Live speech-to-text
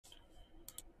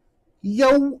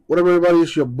Yo, what up, everybody?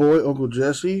 It's your boy, Uncle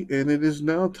Jesse, and it is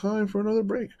now time for another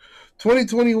break.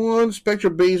 2021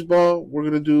 Spectra Baseball. We're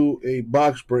going to do a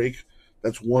box break.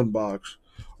 That's one box.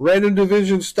 Random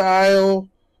division style,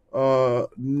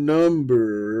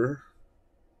 number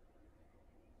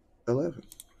 11.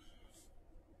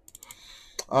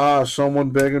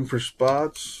 Someone begging for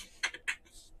spots.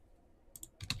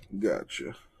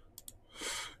 Gotcha.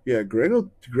 Yeah,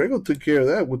 Grego took care of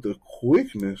that with the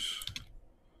quickness.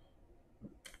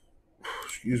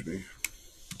 Excuse me.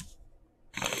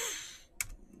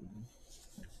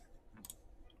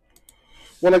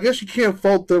 Well, I guess you can't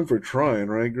fault them for trying,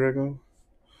 right, Grego?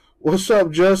 What's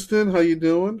up, Justin? How you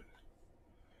doing?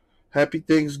 Happy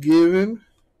Thanksgiving.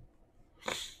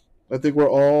 I think we're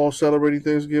all celebrating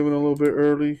Thanksgiving a little bit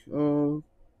early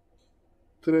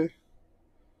today.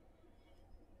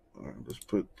 All right, let's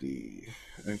put the.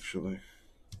 Actually,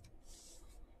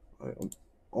 I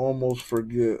almost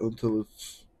forget until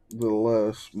it's the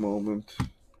last moment.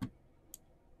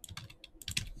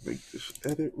 Make this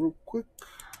edit real quick.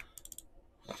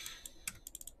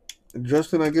 And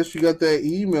Justin, I guess you got that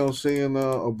email saying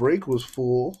a break was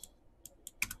full.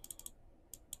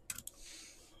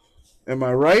 Am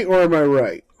I right or am I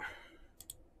right?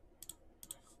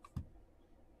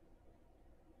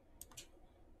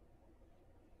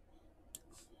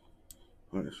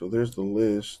 All right, so there's the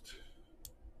list.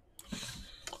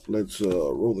 Let's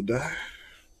roll the die.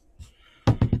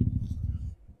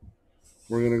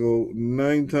 We're going to go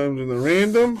 9 times in the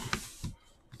random.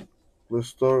 Let's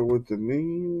start with the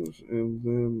names and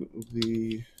then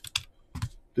the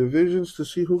divisions to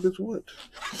see who gets what.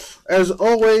 As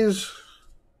always,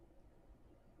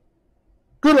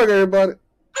 good luck, everybody.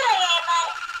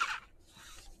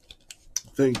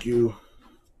 Thank you,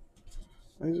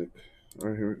 Isaac. All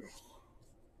right, here we go.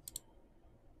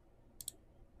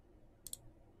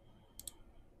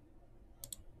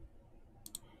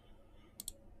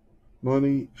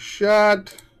 Money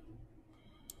shot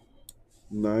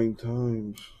 9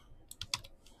 times.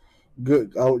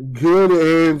 Good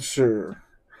answer,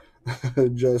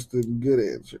 Justin. Good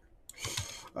answer.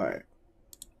 All right,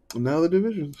 now the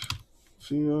divisions.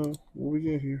 See what we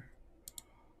get here.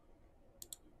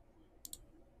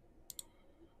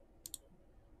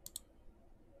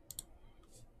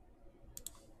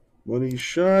 Money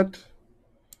shot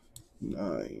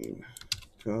 9.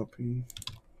 Copy.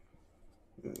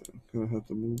 Gonna have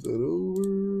to move that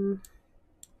over.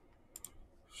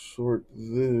 Sort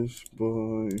this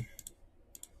by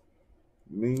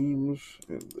names,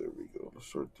 and there we go.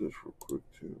 Let's sort this real quick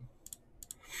too.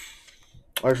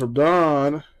 All right, so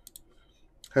Don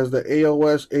has the AL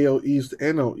West, AL East,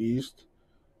 NL East.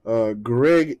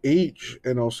 Greg H,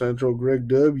 NL Central. Greg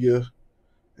W,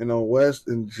 NL West,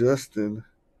 and Justin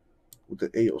with the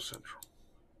AL Central.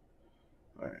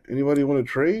 All right, anybody want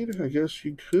to trade? I guess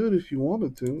you could if you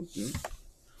wanted to. Yeah.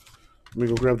 Let me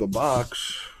go grab the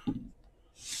box.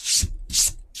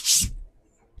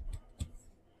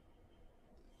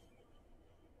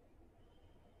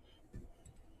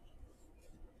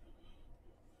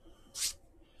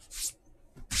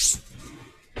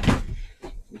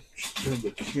 Turn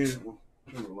the camera.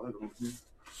 Turn the light on here.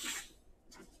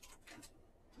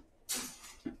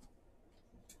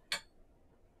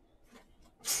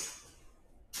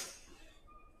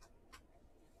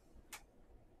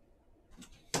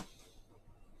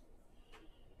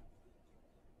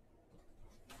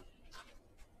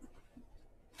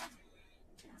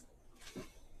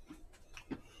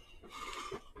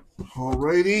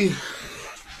 Alrighty.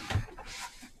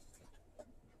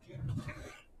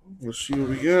 Let's see what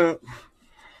we got.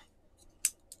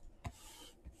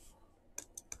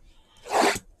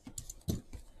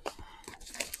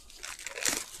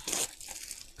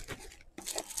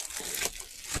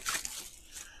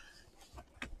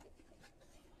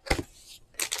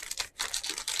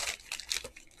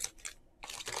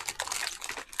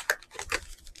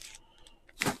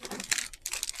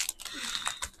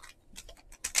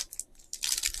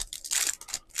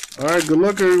 All right, good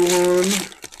luck, everyone.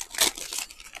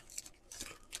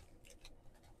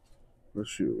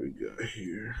 Let's see what we got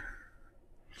here.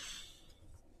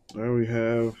 There we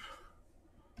have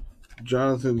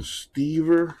Jonathan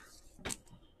Stever.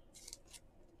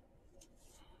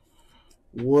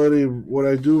 What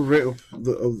I do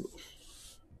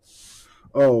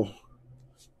oh,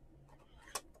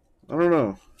 I don't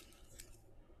know.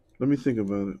 Let me think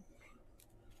about it.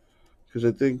 Because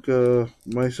I think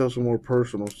might sell some more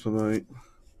personals tonight.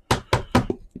 I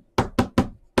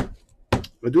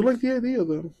do like the idea,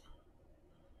 though.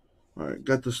 All right,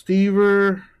 got the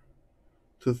Stever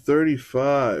to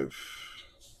 35.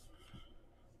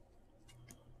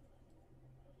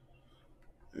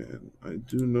 And I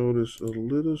do notice a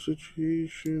little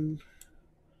situation.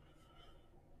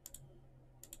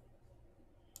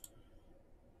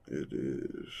 It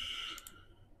is.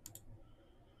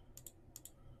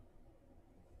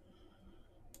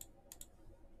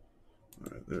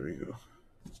 All right, there we go.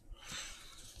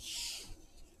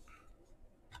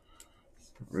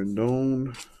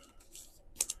 Rendon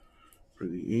for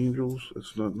the Angels.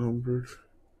 That's not numbered.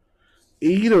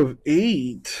 8 of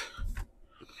 8.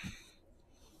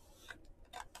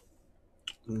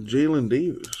 Jalen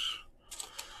Davis.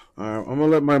 All right, I'm going to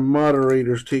let my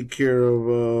moderators take care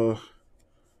of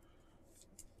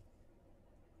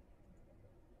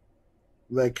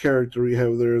that character we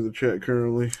have there in the chat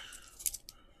currently.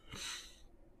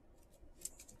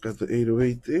 Got the 8 of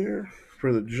 8 there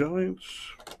for the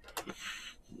Giants.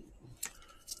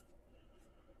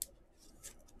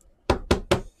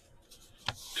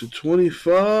 To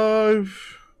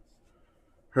 25,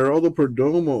 Geraldo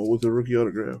Perdomo with a rookie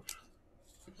autograph.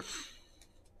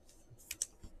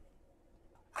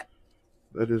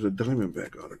 That is a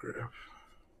Diamondback autograph.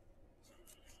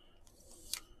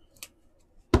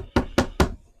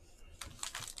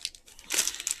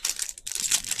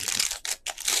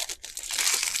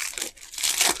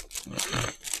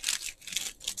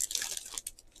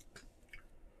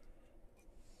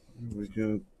 We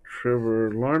got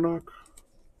Trevor Larnach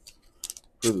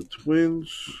for the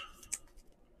Twins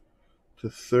to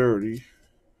 30.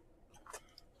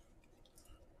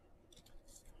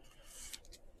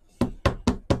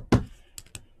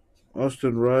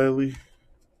 Austin Riley,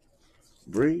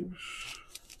 Braves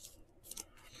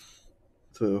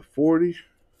to 40.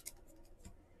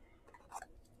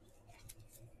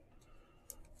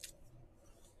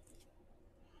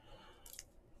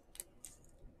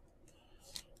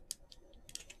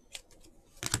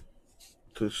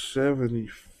 To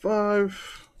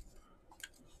 75.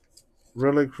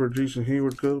 Relic for Jason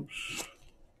Hayward, Cubs.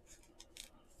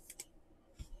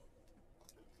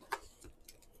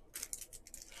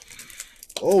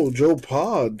 Oh, Joe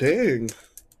Pa, dang.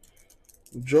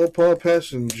 Joe Pa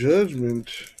passing judgment.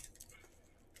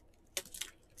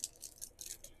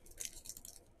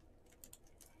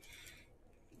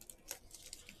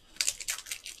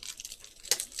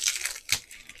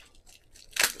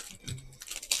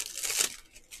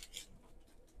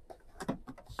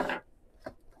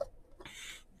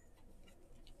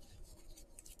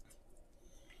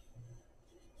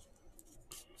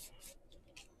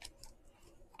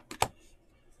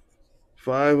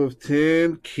 Five of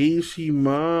 10, Casey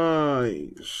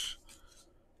Mize.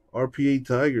 RPA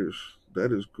Tigers.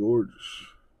 That is gorgeous.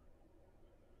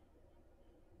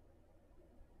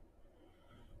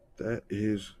 That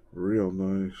is real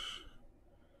nice.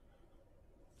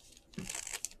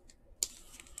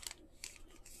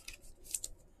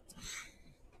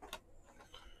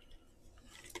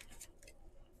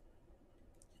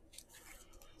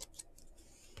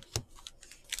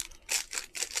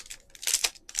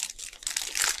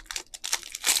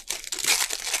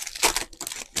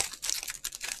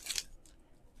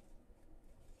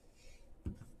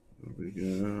 We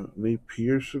got Nate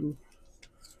Pearson,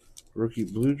 rookie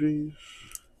Blue Jays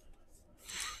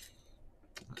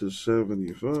to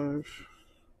 75.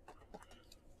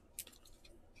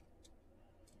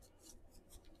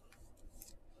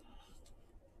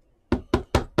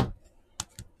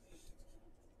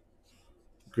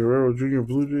 Guerrero Jr.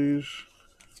 Blue Jays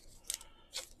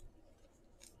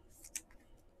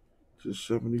to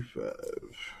 75.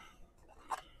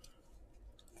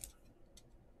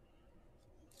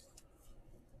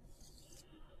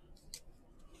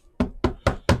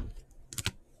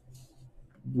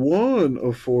 One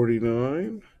of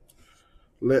 49.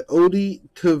 Leody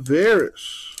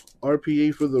Taveras,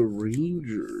 RPA for the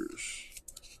Rangers.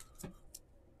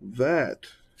 That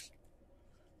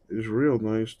is real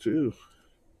nice too.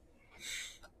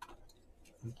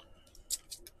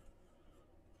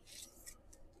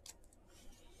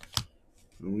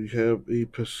 And we have a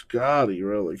Piscotty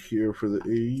relic here for the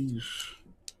A's.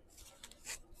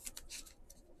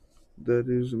 That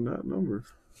is not numbered.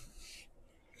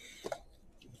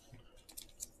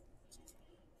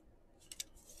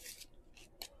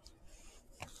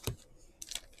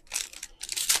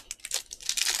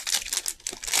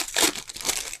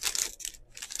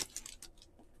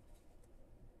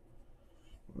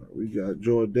 We got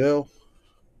Jordell,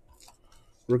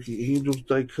 rookie Angels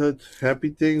die cut. Happy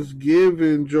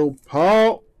Thanksgiving, Joe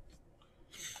Paul.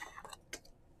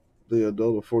 The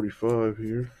 $1.45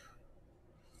 here.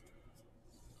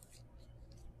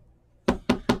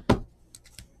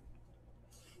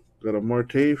 Got a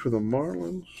Marte for the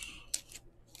Marlins.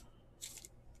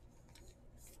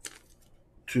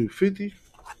 $2.50.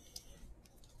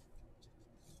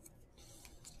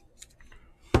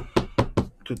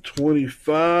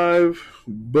 /25,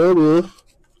 Bubba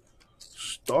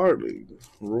Starling,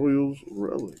 Royals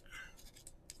relic.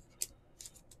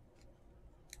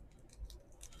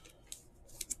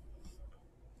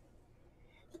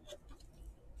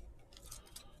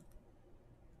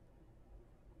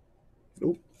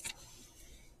 Nope.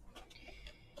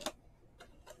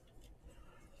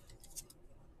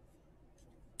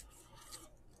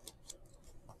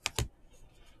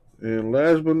 And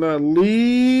last but not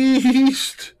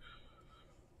least,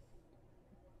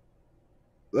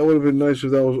 that would have been nice if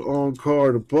that was on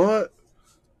card, but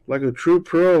like a true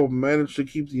pro, managed to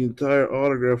keep the entire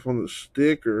autograph on the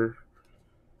sticker.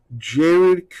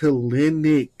 Jared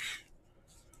Kalinick,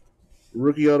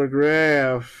 rookie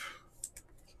autograph,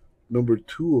 number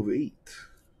 2/8.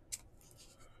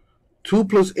 2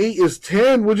 + 8 is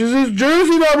 10, which is his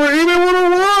jersey number, even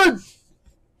 101.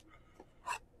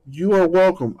 You are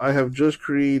welcome. I have just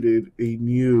created a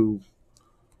new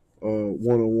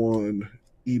 101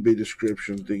 eBay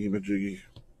description thingy majiggy.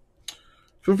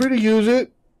 Feel free to use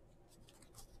it.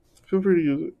 Feel free to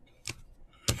use it.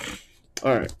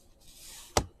 All right.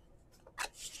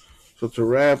 So to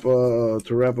wrap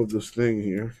up this thing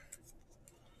here,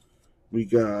 we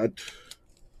got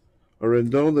a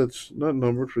Rendon that's not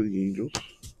numbered for the Angels.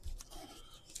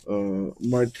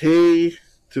 Marte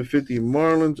 /50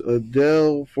 Marlins,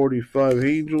 Adele 45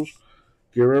 Angels,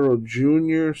 Guerrero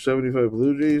Jr. 75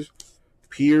 Blue Jays,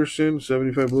 Pearson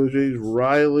 75 Blue Jays,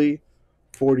 Riley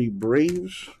 40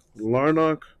 Braves,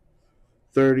 Larnock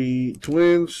 30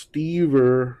 Twins,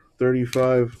 Stever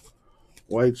 35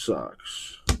 White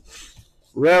Sox.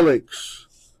 Relics,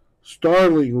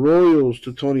 Starling Royals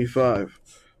 /25,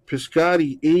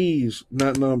 Piscotty A's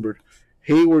not numbered,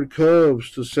 Hayward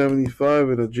Cubs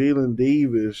 /75, and a Jalen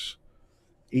Davis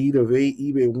 8/8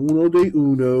 eBay Uno de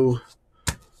Uno.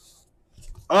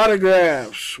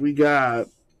 Autographs, we got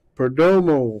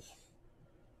Perdomo,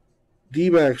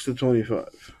 D-backs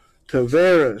 /25,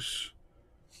 Taveras,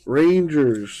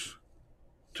 Rangers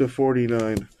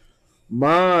 /49,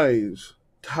 Mize,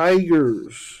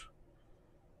 Tigers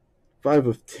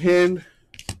 5/10,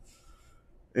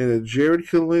 and a Jared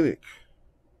Kalinick,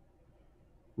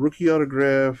 rookie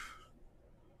autograph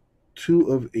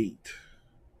 2/8.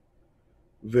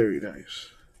 Very nice.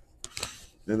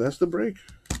 And that's the break.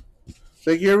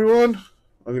 Thank you, everyone.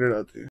 I'll get it out to you.